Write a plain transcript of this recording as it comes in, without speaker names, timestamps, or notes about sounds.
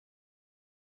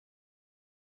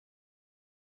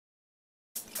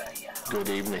Good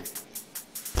evening.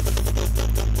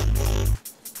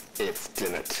 It's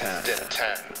dinner time. Dinner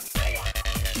time.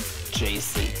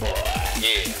 JC boy.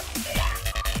 Yeah.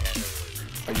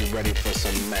 Are you ready for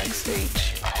some Max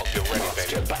H? I hope you're ready,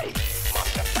 Monster baby. Bites?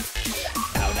 Monster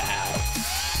Bites. Out.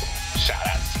 Shout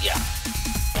out to ya.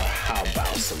 Or how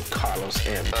about some Carlos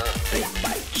M? Big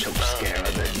bite choke scare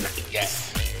of the night.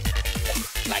 Yes.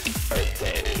 Like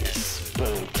Birthdays,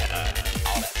 boom time,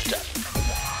 all that stuff.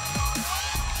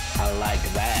 I like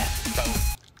that.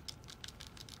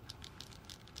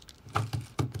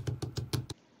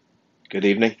 Good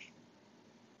evening.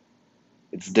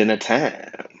 It's dinner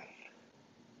time.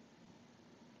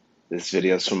 This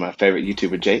video is from my favorite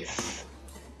YouTuber, Jace.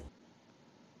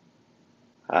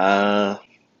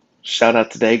 Shout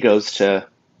out today goes to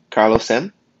Carlos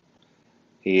M.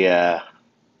 He,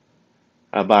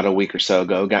 about a week or so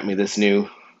ago, got me this new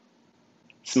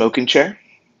smoking chair.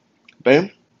 Boom.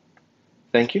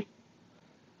 Thank you.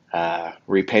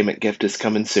 Repayment gift is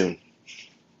coming soon.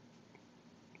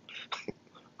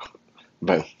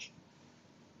 Boom.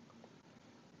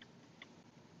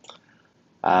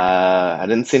 I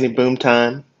didn't see any boom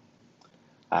time.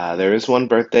 There is one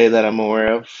birthday that I'm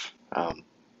aware of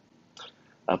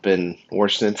up in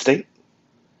Washington State.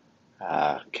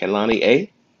 Kehlani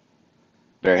A.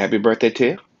 Very happy birthday to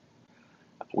you.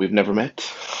 We've never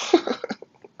met.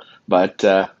 But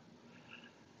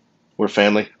we're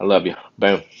family. I love you.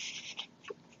 Boom.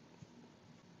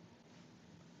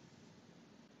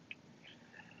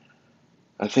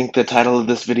 I think the title of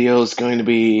this video is going to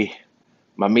be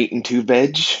My Meat and Two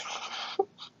Veg.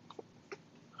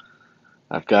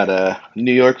 I've got a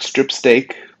New York strip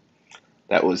steak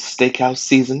that was steakhouse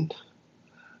seasoned,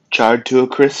 charred to a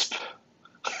crisp.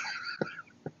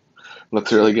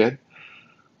 Looks really good.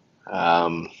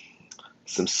 Some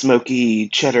smoky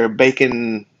cheddar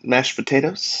bacon mashed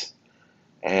potatoes,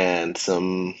 and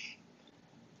some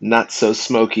not so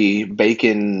smoky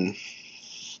bacon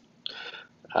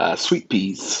sweet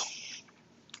peas.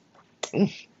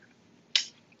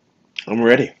 I'm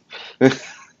ready. I'm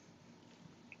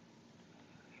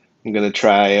gonna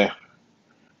try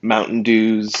Mountain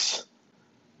Dew's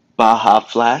Baja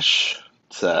Flash.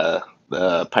 It's the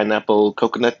pineapple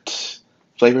coconut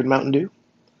flavored Mountain Dew.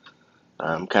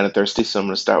 I'm kind of thirsty, so I'm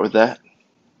gonna start with that.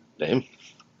 Damn.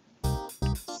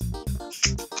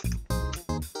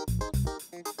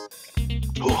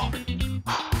 Oh.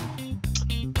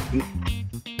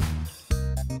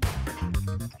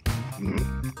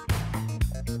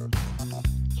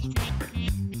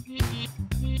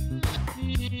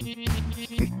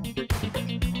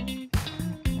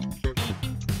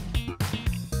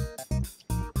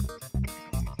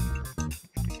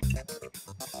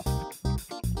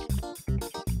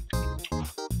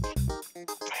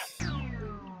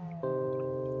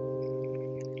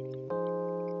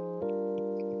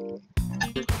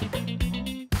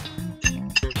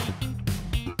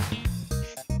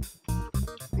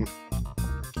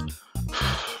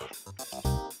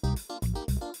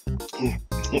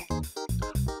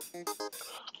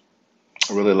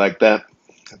 I really like that.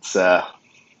 It's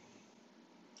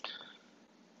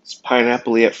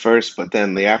pineapple-y at first, but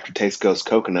then the aftertaste goes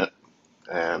coconut,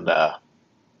 and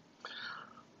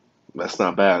that's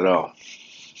not bad at all.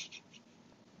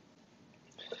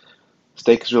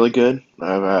 Steak is really good.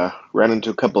 I've run into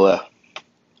a couple of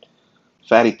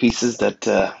fatty pieces that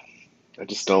I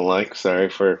just don't like. Sorry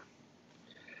for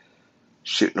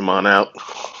shooting them on out.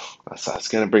 I was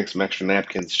gonna bring some extra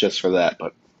napkins just for that,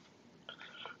 but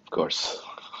of course.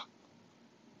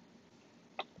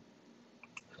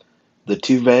 The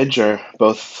two veg are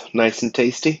both nice and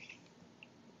tasty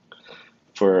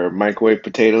for microwave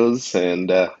potatoes, and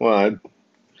well, I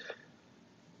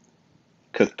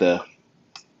cooked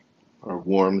or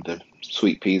warmed the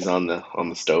sweet peas on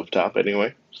the stove top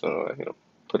anyway, so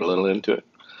put a little into it.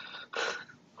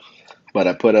 But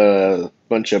I put a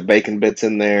bunch of bacon bits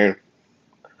in there,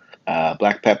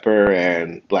 black pepper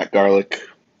and black garlic.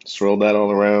 Swirl that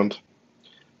all around.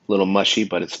 A little mushy,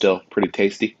 but it's still pretty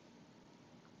tasty.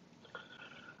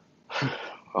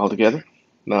 All together,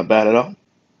 not bad at all.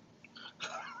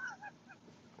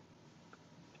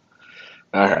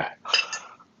 All right.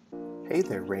 Hey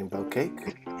there, Rainbow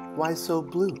Cake. Why so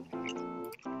blue?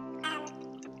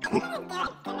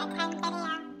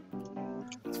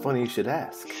 It's funny you should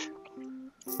ask.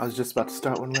 I was just about to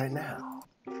start one right now.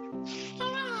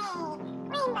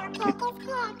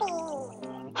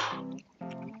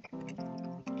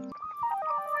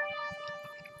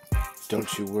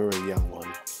 Don't you worry, young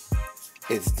one.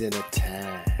 It's dinner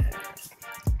time.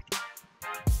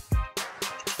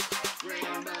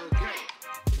 Rainbow cake,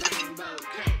 rainbow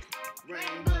cake,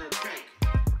 rainbow cake.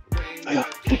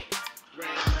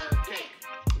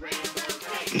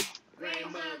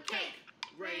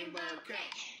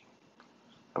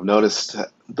 noticed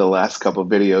the last couple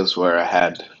videos where I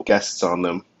had guests on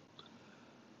them,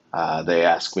 they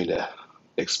asked me to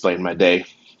explain my day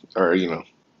or,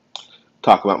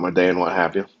 talk about my day and what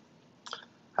have you.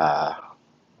 Uh,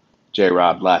 J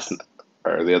Rod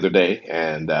the other day,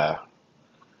 and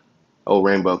old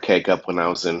Rainbow Cake up when I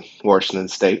was in Washington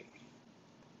State.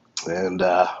 And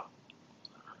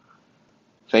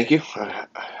thank you.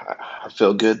 I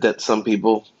feel good that some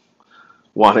people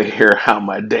want to hear how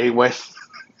my day went.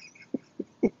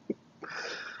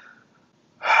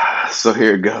 So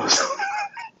here it goes.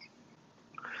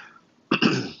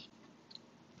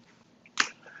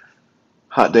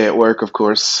 Hot day at work, of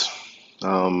course.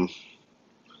 Um,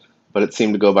 but it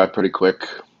seemed to go by pretty quick.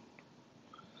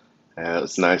 And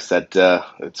it's nice that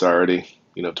it's already,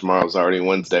 tomorrow's already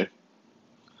Wednesday.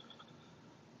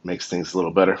 Makes things a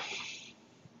little better.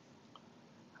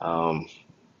 Um,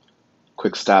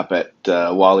 quick stop at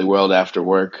Wally World after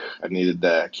work. I needed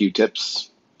Q-tips.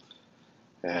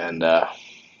 And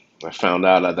I found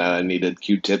out that I needed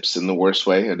Q-tips in the worst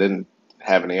way. I didn't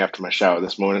have any after my shower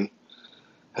this morning.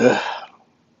 I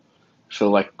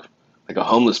feel like a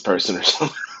homeless person or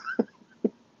something.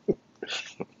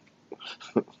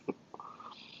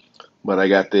 But I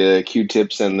got the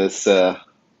Q-tips and this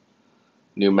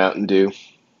new Mountain Dew.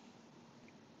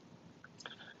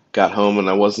 Got home and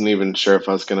I wasn't even sure if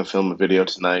I was going to film a video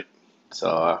tonight.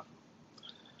 So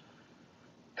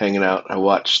hanging out, I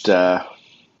watched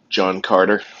John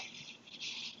Carter.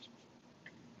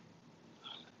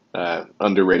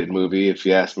 Underrated movie, if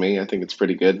you ask me. I think it's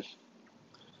pretty good.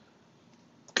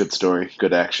 Good story,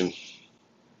 good action.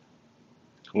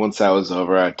 Once that was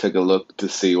over, I took a look to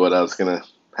see what I was going to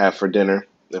have for dinner,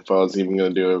 if I was even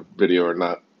going to do a video or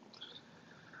not.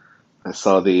 I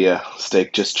saw the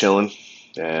steak just chilling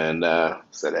and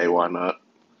said, hey, why not?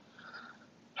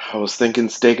 I was thinking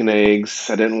steak and eggs.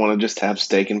 I didn't want to just have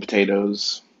steak and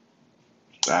potatoes.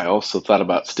 I also thought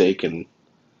about steak and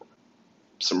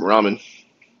some ramen.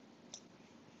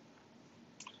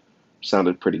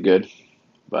 Sounded pretty good,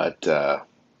 but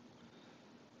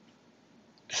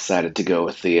decided to go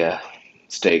with the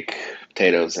steak,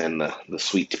 potatoes, and the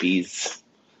sweet peas.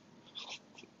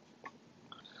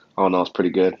 All in all, it's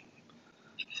pretty good.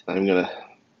 I'm going to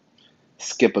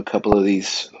skip a couple of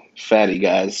these fatty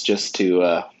guys just to,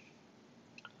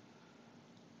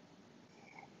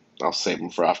 I'll save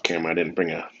them for off camera. I didn't bring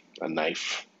a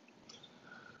knife.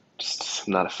 Just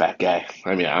I'm not a fat guy.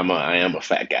 I mean, I am a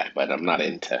fat guy, but I'm not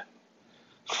into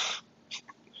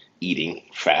eating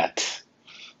fat.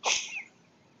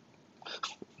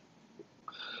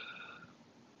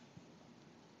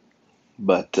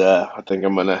 But I think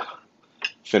I'm gonna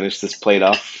finish this plate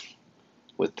off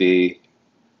with the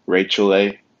Rachel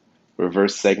A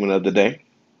reverse segment of the day.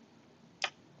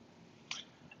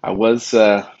 I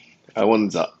wasn't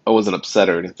upset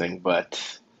or anything,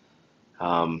 but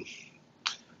I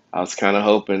was kind of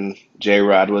hoping J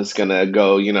Rod was gonna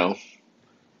go.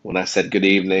 When I said good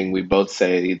evening, we both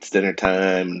say it's dinner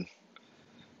time.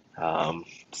 Um,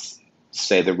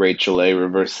 say the Rachel A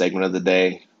reverse segment of the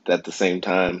day at the same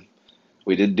time.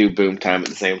 We did do boom time at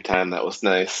the same time. That was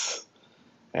nice,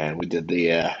 and we did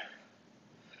the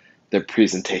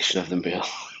presentation of the meal.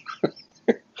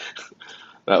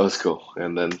 That was cool.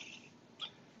 And then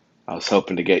I was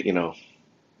hoping to get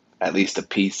at least a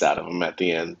piece out of him at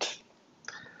the end.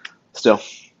 Still,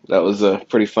 that was a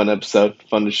pretty fun episode.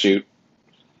 Fun to shoot.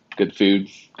 Good food.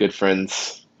 Good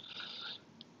friends.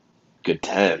 Good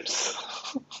times.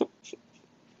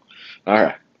 All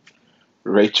right.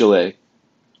 Rachel A.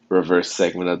 reverse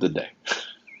segment of the day.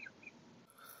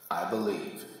 I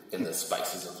believe in the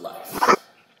spices of life.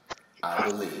 I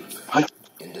believe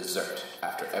in dessert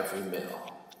after every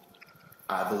meal.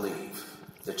 I believe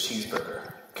the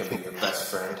cheeseburger can be your best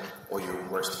friend or your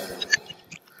worst enemy.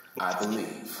 I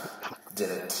believe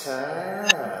dinner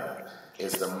time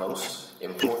is the most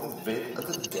important bit of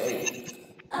the day.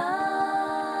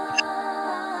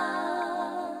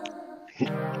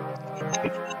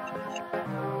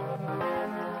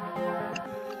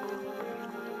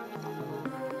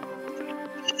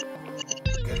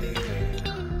 Good evening.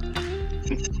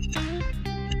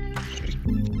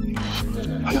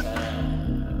 Dinner time.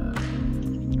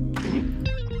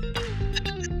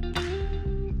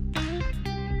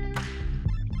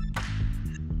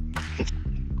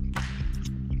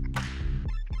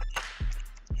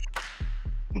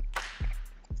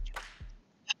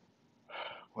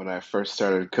 When I first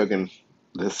started cooking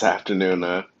this afternoon,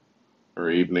 or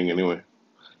evening anyway,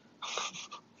 I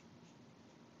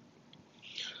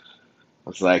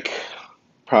was like,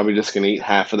 probably just gonna eat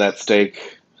half of that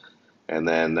steak and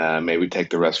then maybe take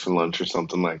the rest for lunch or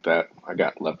something like that. I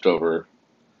got leftover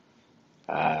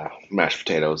mashed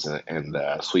potatoes and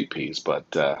sweet peas, but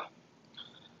I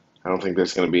don't think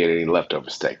there's going to be any leftover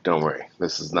steak. Don't worry.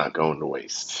 This is not going to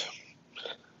waste.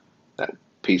 That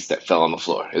piece that fell on the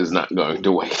floor is not going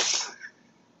to waste.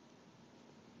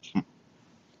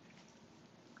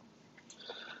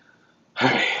 All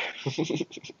right.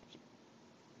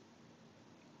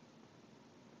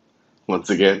 Once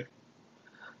again,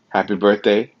 happy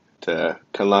birthday to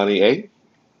Kalani A.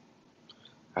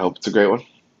 I hope it's a great one.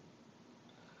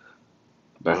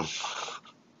 Boom.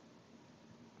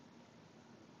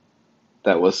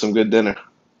 That was some good dinner.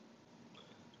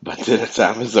 But dinner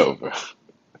time is over.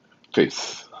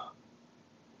 Peace.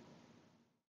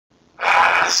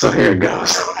 So here it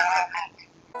goes.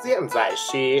 现在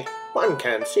是万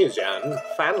看新人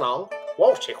烦恼，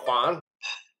我喜欢。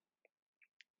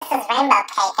 This is Rainbow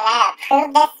Cake and I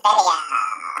approve this video.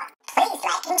 Please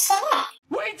like and share.